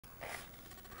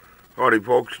Howdy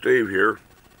folks, Dave here.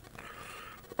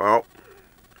 Well,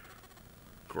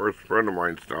 of course a friend of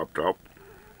mine stopped up,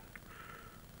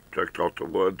 checked out the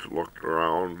woods, looked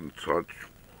around and such,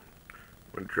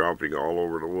 went shopping all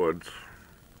over the woods,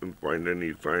 didn't find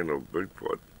any sign of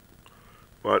Bigfoot,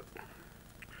 but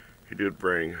he did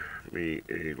bring me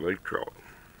a lake trout.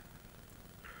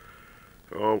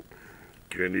 So,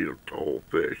 can't eat the whole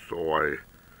fish, so I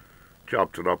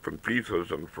chopped it up in pieces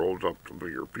and froze up the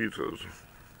bigger pieces.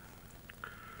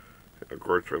 And of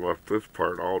course I left this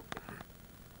part out.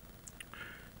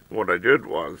 What I did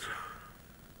was,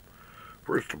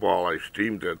 first of all, I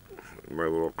steamed it in my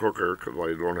little cooker because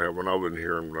I don't have an oven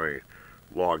here in my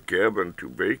log cabin to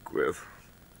bake with.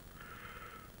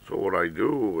 So what I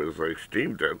do is I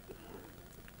steamed it.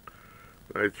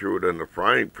 I threw it in the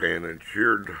frying pan and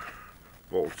seared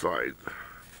both sides.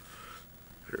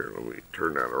 Here, let me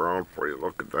turn that around for you.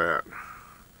 Look at that.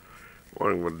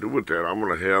 What I'm going to do with that, I'm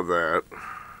going to have that,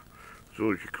 as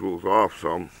soon as she cools off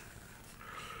some,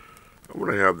 I'm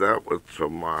going to have that with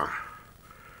some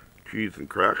cheese and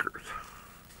crackers.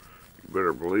 You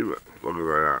better believe it. Look at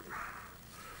that.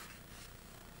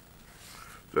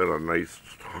 Is that a nice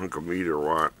hunk of meat or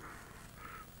what?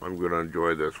 I'm going to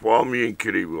enjoy this. Well, me and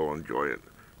Kitty will enjoy it.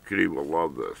 Kitty will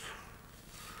love this.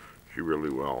 She really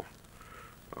will.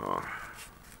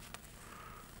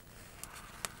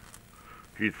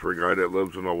 She's for a guy that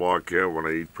lives in a log cabin.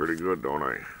 I eat pretty good, don't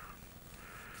I?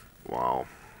 Wow.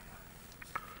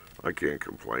 I can't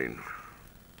complain.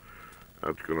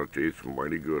 That's going to taste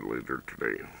mighty good later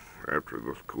today, after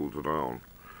this cools down.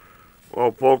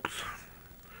 Well, folks,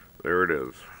 there it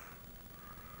is.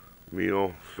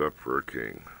 Meal set for a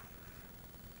king.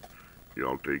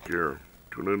 Y'all take care.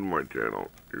 Tune into my channel.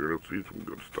 You're going to see some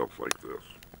good stuff like this.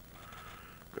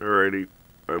 Alrighty.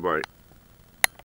 Bye-bye.